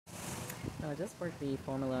So I just worked the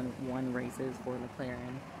Formula One races for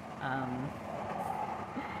McLaren. Um,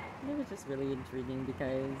 it was just really intriguing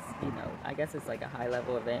because, I guess it's like a high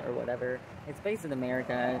level event or whatever. It's based in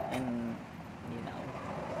America and, you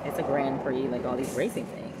know, it's a Grand Prix, like all these racing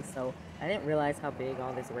things. So I didn't realize how big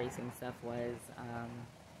all this racing stuff was.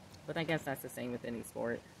 But I guess that's the same with any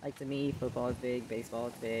sport. Like to me, football is big, baseball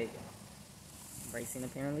is big, racing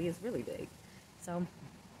apparently is really big. So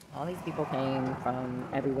all these people came from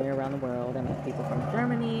everywhere around the world. I met people from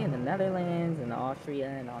Germany and the Netherlands and Austria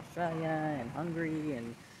and Australia and Hungary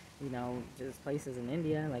and just places in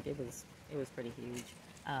India. Like it was pretty huge.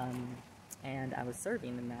 Um, and I was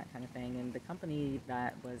serving in that kind of thing. And the company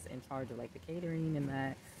that was in charge of like the catering and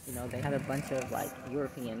that, they had a bunch of like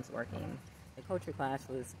Europeans working. The culture clash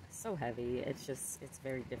was so heavy. It's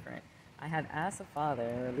very different. I had asked a father,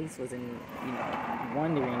 or at least was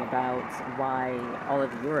wondering about why all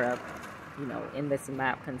of Europe, in this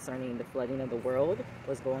map concerning the flooding of the world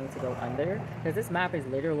was going to go under. Because this map is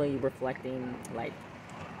literally reflecting like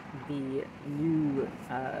the new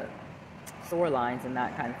shorelines and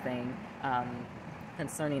that kind of thing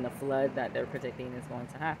concerning the flood that they're predicting is going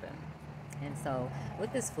to happen. And so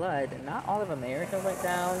with this flood, not all of America went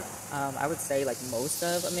down. I would say like most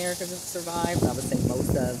of America survived. I would say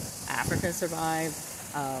most of Africa survived.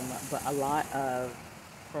 But a lot of,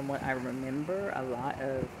 from what I remember, a lot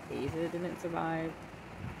of Asia didn't survive.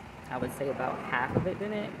 I would say about half of it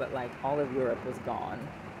didn't, but like all of Europe was gone.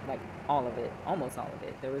 Like all of it, almost all of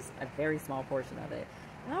it. There was a very small portion of it.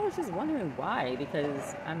 And I was just wondering why,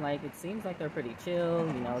 because I'm like, it seems like they're pretty chill.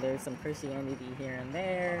 There's some Christianity here and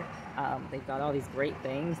there. They've got all these great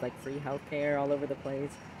things like free healthcare all over the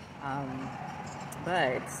place.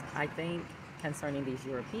 But I think concerning these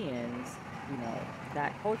Europeans,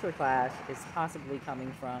 that culture clash is possibly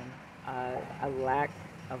coming from a lack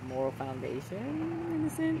of moral foundation in a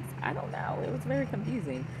sense. I don't know. It was very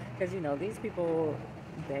confusing because, these people,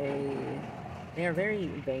 they are very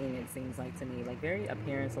vain, it seems like to me, like very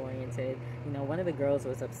appearance oriented. One of the girls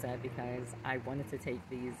was upset because I wanted to take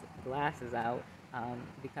these glasses out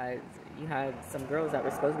because you had some girls that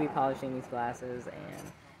were supposed to be polishing these glasses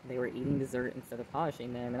and they were eating dessert instead of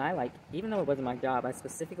polishing them. And I even though it wasn't my job, I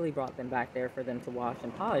specifically brought them back there for them to wash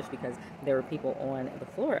and polish because there were people on the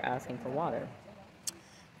floor asking for water.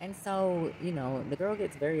 And so, the girl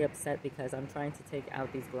gets very upset because I'm trying to take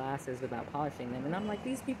out these glasses without polishing them. And I'm like,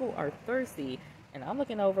 these people are thirsty. And I'm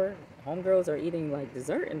looking over, homegirls are eating like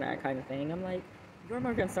dessert and that kind of thing. I'm like, you're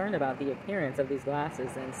more concerned about the appearance of these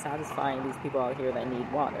glasses than satisfying these people out here that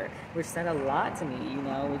need water. Which said a lot to me,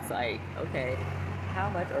 It's like, okay, how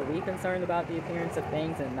much are we concerned about the appearance of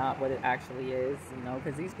things and not what it actually is,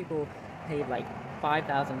 Because these people paid like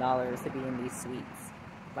 $5,000 to be in these suites.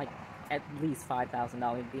 Like, at least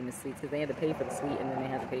 $5,000 to be in the suites because they had to pay for the suite and then they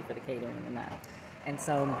had to pay for the catering and that. And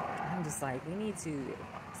so I'm just like, we need to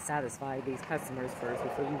satisfy these customers first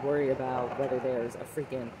before you worry about whether there's a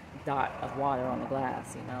freaking dot of water on the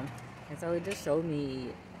glass, And so it just showed me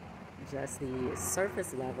just the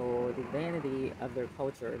surface level, the vanity of their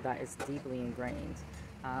culture that is deeply ingrained.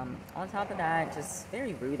 On top of that, just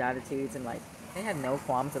very rude attitudes and like they had no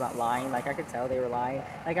qualms about lying. Like I could tell they were lying.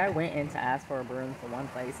 Like I went in to ask for a broom for one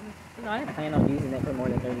place and I didn't plan on using it for more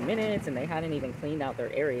than 30 minutes and they hadn't even cleaned out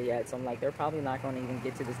their area yet. So I'm like, they're probably not going to even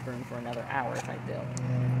get to this broom for another hour type deal.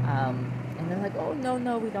 And they're like, oh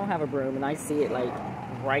no, we don't have a broom. And I see it like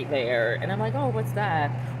right there. And I'm like, oh, what's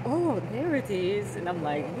that? Oh, there it is. And I'm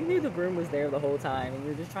like, you knew the broom was there the whole time and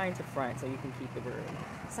you're just trying to front so you can keep the broom.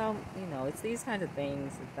 So, it's these kind of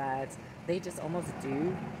things that they just almost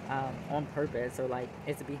do on purpose or like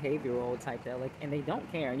it's a behavioral type deal. Like, and they don't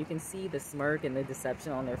care. And you can see the smirk and the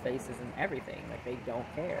deception on their faces and everything. Like they don't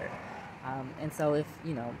care. And so if,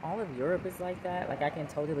 all of Europe is like that, like I can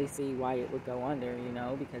totally see why it would go under,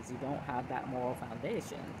 because you don't have that moral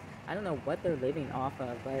foundation. I don't know what they're living off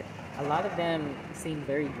of, but a lot of them seem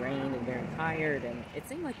very drained and very tired, and it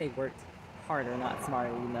seemed like they worked harder, not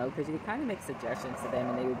smarter, because you could kind of make suggestions to them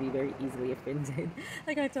and they would be very easily offended.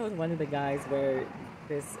 Like I told one of the guys where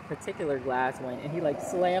this particular glass went and he like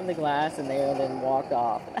slammed the glass in there and then walked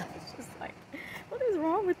off. And I was just like, what is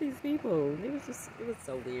wrong with these people? It was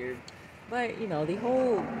so weird. But, the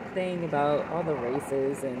whole thing about all the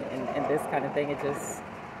races and this kind of thing, it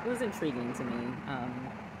was intriguing to me.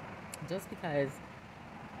 Just because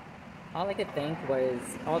all I could think was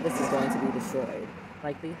all this is going to be destroyed.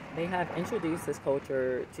 Like they have introduced this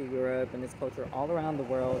culture to Europe and this culture all around the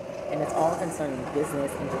world, and it's all concerning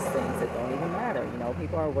business and just things that don't even matter.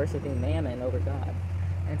 People are worshiping mammon over God.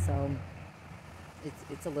 And so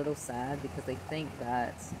it's a little sad because they think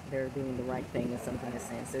that they're doing the right thing in some kind of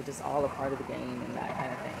sense. They're just all a part of the game and that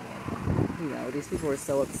kind of thing. you know, these people were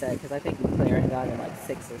so upset because I think McLaren got in like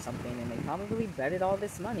 6th or something, and they probably betted all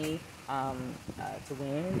this money to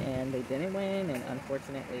win, and they didn't win, and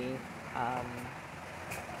unfortunately, um,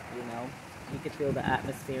 you know, you could feel the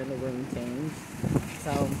atmosphere in the room change.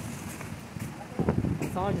 So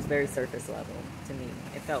it's all just very surface level to me.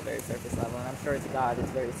 It felt very surface level, and I'm sure to God it's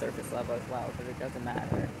very surface level as well, because it doesn't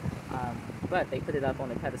matter. But they put it up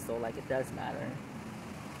on a pedestal like it does matter.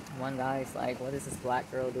 One guy's like, what is this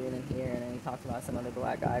black girl doing in here? And then he talked about some other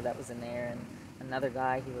black guy that was in there, and another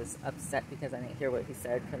guy, he was upset because I didn't hear what he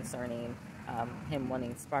said concerning him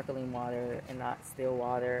wanting sparkling water and not still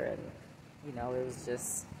water, and you know, it was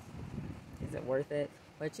just, is it worth it?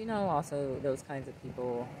 But you know, also those kinds of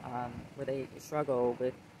people where they struggle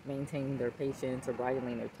with maintaining their patience or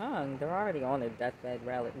bridling their tongue, they're already on their deathbed,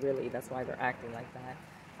 really. That's why they're acting like that.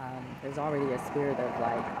 There's already a spirit of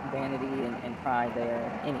like vanity and pride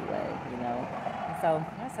there anyway, you know. And so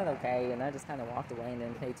I said okay, and I just kind of walked away and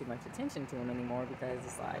didn't pay too much attention to him anymore, because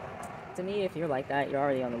it's like, to me, if you're like that, you're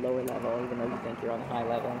already on the lower level, even though you think you're on the high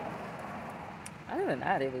level. Other than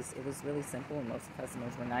that, it was really simple, and most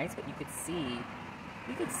customers were nice, but you could see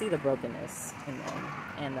the brokenness in them,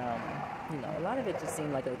 and you know, a lot of it just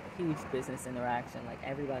seemed like a huge business interaction. Like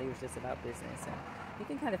everybody was just about business, and you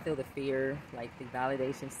can kind of feel the fear, like the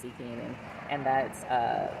validation seeking, and that's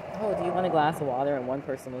oh, do you want a glass of water? And one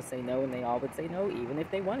person will say no, and they all would say no, even if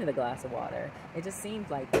they wanted a glass of water. It just seemed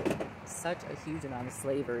like such a huge amount of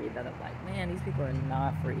slavery that I'm like, man, these people are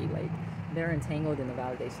not free. Like, they're entangled in the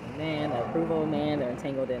validation of man, the approval of man. They're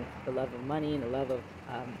entangled in the love of money and the love of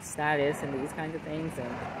status and these kinds of things. And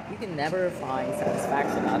you can never find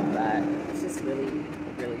satisfaction out of that. It's just really,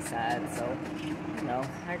 really sad. So, you know,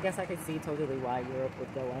 I guess I could see totally why Europe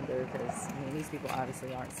would go under, because, I mean, these people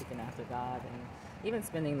obviously aren't seeking after God. And even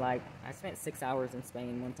spending, like, I spent 6 hours in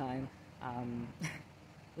Spain one time.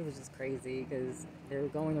 It was just crazy because they were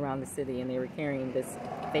going around the city and they were carrying this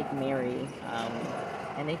fake Mary,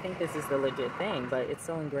 and they think this is the legit thing, but it's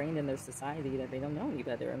so ingrained in their society that they don't know any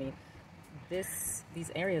better. I mean,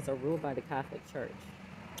 these areas are ruled by the Catholic Church,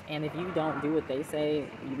 and if you don't do what they say,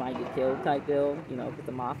 you might get killed type deal, you know, because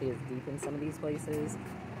the mafia is deep in some of these places.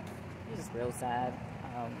 It's just real sad.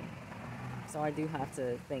 So I do have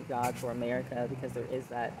to thank God for America, because there is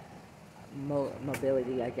that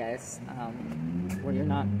mobility, I guess, where you're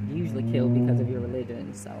not usually killed because of your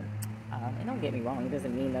religion. So, and don't get me wrong, it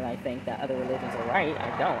doesn't mean that I think that other religions are right.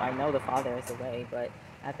 I don't. I know the Father is the way, but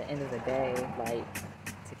at the end of the day, like,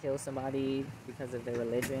 to kill somebody because of their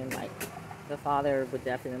religion, like, the Father would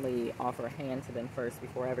definitely offer a hand to them first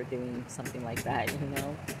before ever doing something like that, you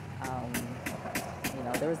know? You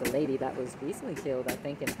know, there was a lady that was recently killed, I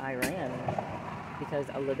think, in Iran, because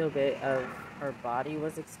a little bit of her body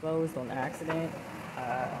was exposed on accident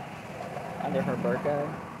under her burqa.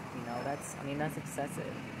 You know, that's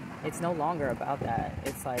excessive. It's no longer about that.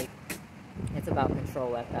 It's like, it's about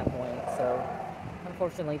control at that point. So,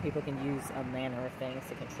 unfortunately, people can use a manner of things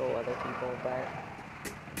to control other people, but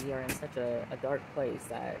we are in such a dark place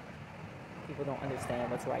that people don't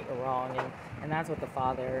understand what's right or wrong, and that's what the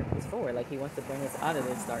Father is for. Like, he wants to bring us out of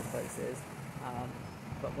those dark places.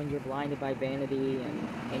 But when you're blinded by vanity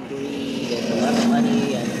and greed and the love of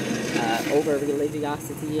money and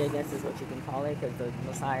over-religiosity, I guess is what you can call it, because the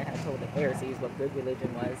Messiah had told the Pharisees what good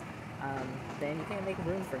religion was, then you can't make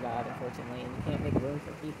room for God, unfortunately, and you can't make room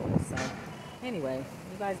for people. So, anyway,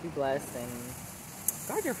 you guys be blessed, and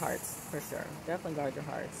guard your hearts, for sure. Definitely guard your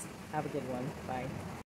hearts. Have a good one. Bye.